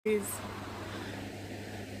Is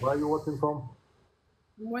Where are you watching from?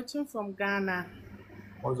 watching from Ghana.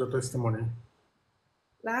 What's your testimony?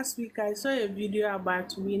 Last week I saw a video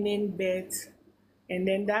about winning bets, and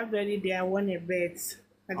then that very day I won a bet.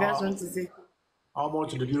 I just want How, to say how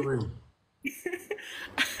much did you win?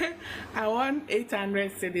 I won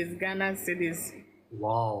 800 cities, Ghana cities.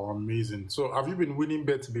 Wow, amazing. So have you been winning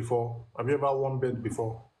bets before? Have you ever won bet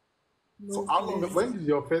before? So No, how long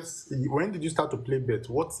please. when did you start to play bet?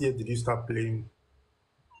 What year did you start playing?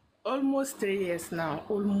 Almost 3 years now.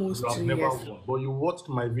 You Almost have three never years. won. But you watched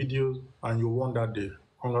my videos and you won that day. Yes,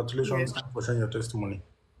 Congratulations for sharing your testimony.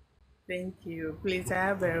 thank you. Please, I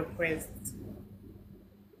have a request.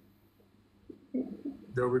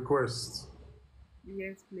 Your request.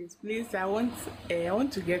 Yes, please. Please, I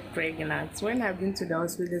want to get pregnant. When I've been to the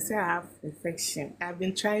hospital, they say I have infection. I've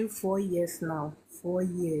been trying 4 years now. 4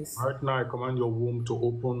 years. Right now I command your womb to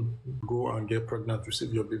open, go and get pregnant,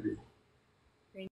 receive your baby.